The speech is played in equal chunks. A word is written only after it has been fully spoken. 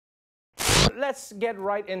Let's get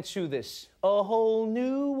right into this. A whole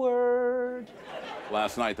new word.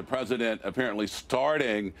 Last night, the president apparently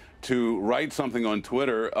starting to write something on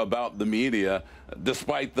Twitter about the media,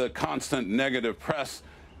 despite the constant negative press.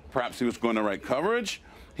 Perhaps he was going to write coverage.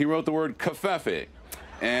 He wrote the word Covfefe,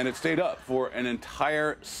 and it stayed up for an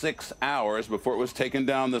entire 6 hours before it was taken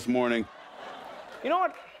down this morning. You know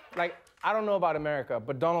what? Like, I don't know about America,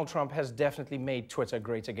 but Donald Trump has definitely made Twitter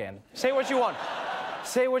great again. Say what you want.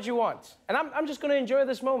 Say what you want. And I'm just going to enjoy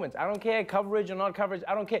this moment. I don't care coverage or not coverage.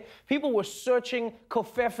 I don't care. People were searching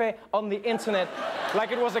Covfefe on the internet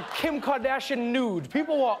like it was a Kim Kardashian nude.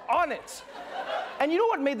 People were on it. And you know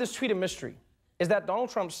what made this tweet a mystery? Is that Donald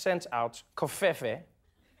Trump sent out Covfefe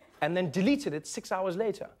and then deleted it 6 hours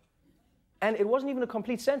later. And it wasn't even a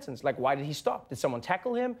complete sentence. Like, why did he stop? Did someone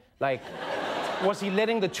tackle him? Like, was he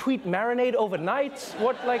letting the tweet marinate overnight?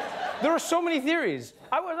 What, like, there are so many theories.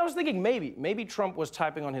 I was thinking maybe Trump was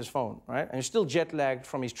typing on his phone, right? And he's still jet-lagged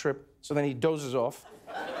from his trip, so then he dozes off.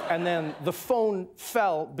 And then the phone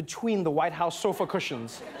fell between the White House sofa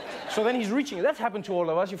cushions. So then he's reaching. That's happened to all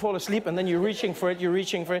of us. You fall asleep, and then you're reaching for it,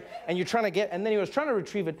 and you're trying to get, and then he was trying to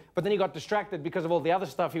retrieve it, but then he got distracted because of all the other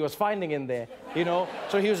stuff he was finding in there, you know?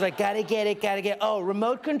 So he was like, gotta get it. Oh,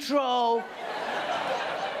 remote control.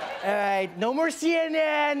 All right, no more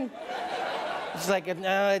CNN. It's like a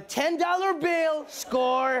 $10 bill,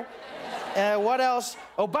 score. What else?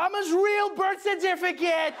 Obama's real birth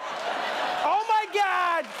certificate. Oh my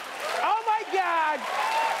God. Oh my God.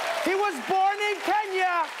 He was born in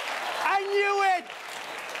Kenya. I knew it.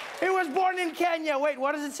 He was born in Kenya. Wait,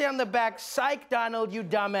 what does it say on the back? Psych, Donald, you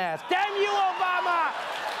dumbass. Damn you, Obama.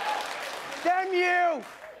 Damn you.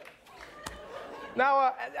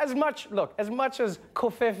 Now, as much as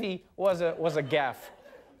Covfefe was a gaffe,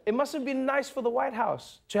 it must have been nice for the White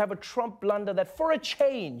House to have a Trump blunder that, for a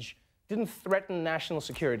change, didn't threaten national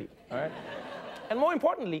security, all right? And more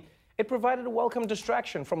importantly, it provided a welcome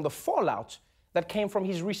distraction from the fallout that came from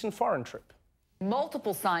his recent foreign trip.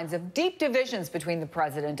 Multiple signs of deep divisions between the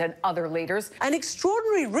president and other leaders. An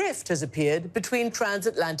extraordinary rift has appeared between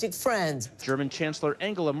transatlantic friends. German Chancellor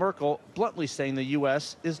Angela Merkel bluntly saying the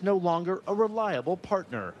U.S. is no longer a reliable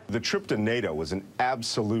partner. The trip to NATO was an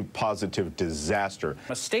absolute positive disaster.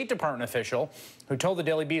 A State Department official who told the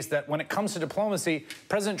Daily Beast that when it comes to diplomacy,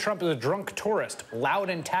 President Trump is a drunk tourist, loud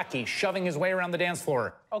and tacky, shoving his way around the dance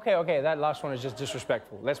floor. Okay, that last one is just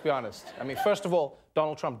disrespectful. Let's be honest. I mean, first of all,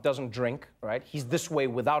 Donald Trump doesn't drink, right? He's this way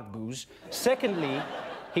without booze. Secondly,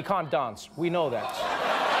 he can't dance. We know that.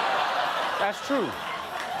 That's true.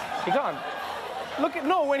 He can't. Look at,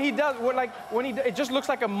 no, when he does, it just looks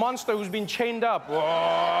like a monster who's been chained up.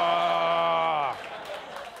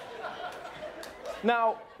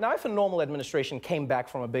 Now, if a normal administration came back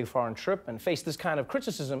from a big foreign trip and faced this kind of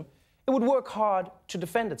criticism, it would work hard to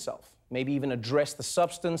defend itself, maybe even address the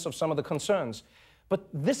substance of some of the concerns. But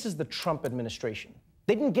this is the Trump administration.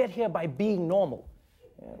 They didn't get here by being normal.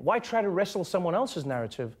 Why try to wrestle someone else's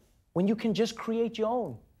narrative when you can just create your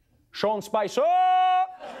own? Sean Spicer!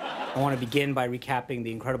 I want to begin by recapping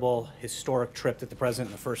the incredible historic trip that the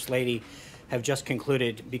President and the First Lady have just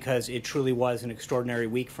concluded, because it truly was an extraordinary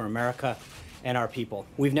week for America and our people.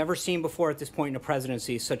 We've never seen before at this point in a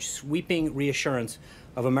presidency such sweeping reassurance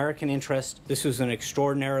of American interest. This was an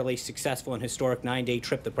extraordinarily successful and historic 9-day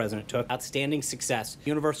trip the president took. Outstanding success.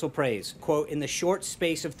 Universal praise. Quote, in the short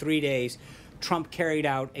space of 3 days, Trump carried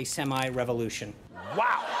out a semi-revolution.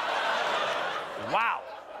 Wow. Wow.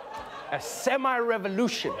 A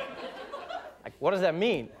semi-revolution. Like, what does that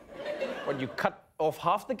mean? What, you cut off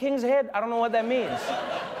half the king's head? I don't know what that means.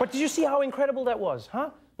 But did you see how incredible that was,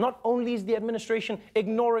 huh? Not only is the administration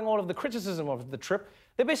ignoring all of the criticism of the trip,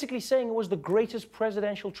 they're basically saying it was the greatest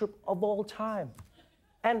presidential trip of all time.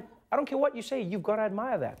 And I don't care what you say, you've got to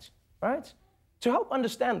admire that, right? To help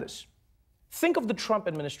understand this, think of the Trump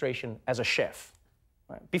administration as a chef.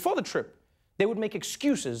 Right? Before the trip, they would make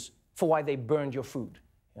excuses for why they burned your food.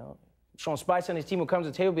 You know, Sean Spicer and his team would come to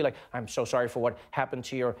the table and be like, I'm so sorry for what happened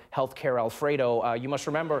to your healthcare Alfredo. You must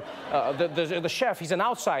remember the chef, he's an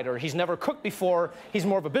outsider. He's never cooked before. He's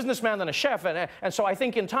more of a businessman than a chef. And so I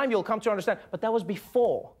think in time you'll come to understand. But that was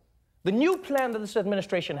before. The new plan that this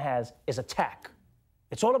administration has is attack.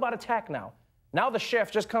 It's all about attack now. Now the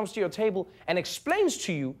chef just comes to your table and explains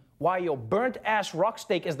to you why your burnt-ass rock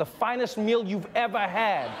steak is the finest meal you've ever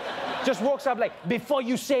had. Just walks up like, before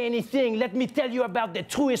you say anything, let me tell you about the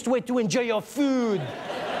truest way to enjoy your food.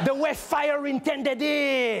 The way fire intended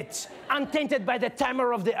it. Untainted by the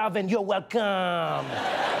timer of the oven. You're welcome.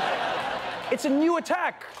 It's a new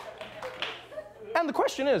attack. And the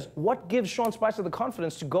question is, what gives Sean Spicer the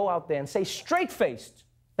confidence to go out there and say straight-faced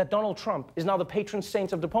that Donald Trump is now the patron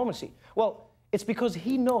saint of diplomacy? Well, it's because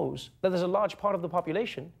he knows that there's a large part of the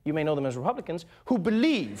population, you may know them as Republicans, who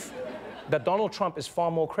believe that Donald Trump is far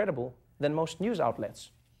more credible than most news outlets.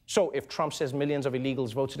 So if Trump says millions of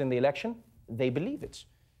illegals voted in the election, they believe it.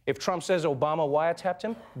 If Trump says Obama wiretapped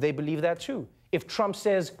him, they believe that too. If Trump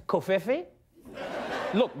says Covfefe,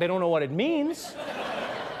 look, they don't know what it means,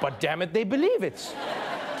 but damn it, they believe it.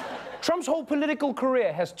 Trump's whole political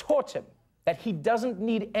career has taught him that he doesn't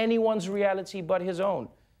need anyone's reality but his own.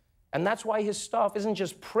 And that's why his staff isn't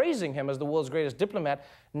just praising him as the world's greatest diplomat,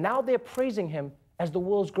 now they're praising him as the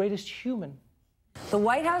world's greatest human. The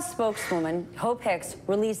White House spokeswoman, Hope Hicks,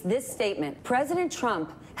 released this statement. President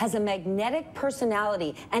Trump has a magnetic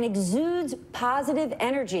personality and exudes positive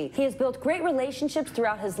energy. He has built great relationships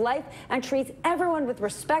throughout his life and treats everyone with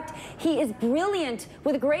respect. He is brilliant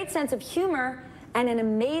with a great sense of humor and an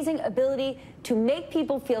amazing ability to make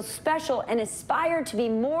people feel special and aspire to be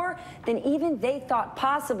more than even they thought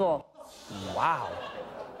possible. Wow.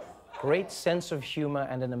 Great sense of humor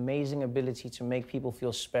and an amazing ability to make people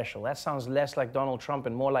feel special. That sounds less like Donald Trump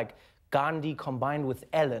and more like Gandhi combined with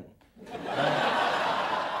Ellen.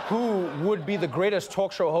 Who would be the greatest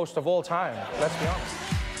talk show host of all time? Let's be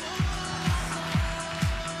honest.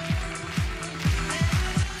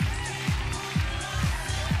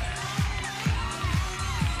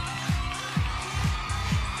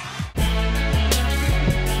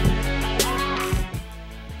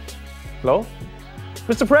 Hello?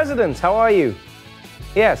 Mr. President, how are you?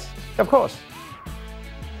 Yes, of course.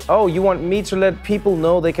 Oh, you want me to let people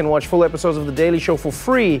know they can watch full episodes of The Daily Show for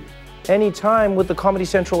free anytime with the Comedy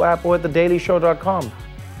Central app or at thedailyshow.com?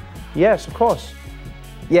 Yes, of course.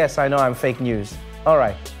 Yes, I know I'm fake news. All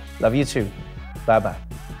right. Love you too. Bye-bye.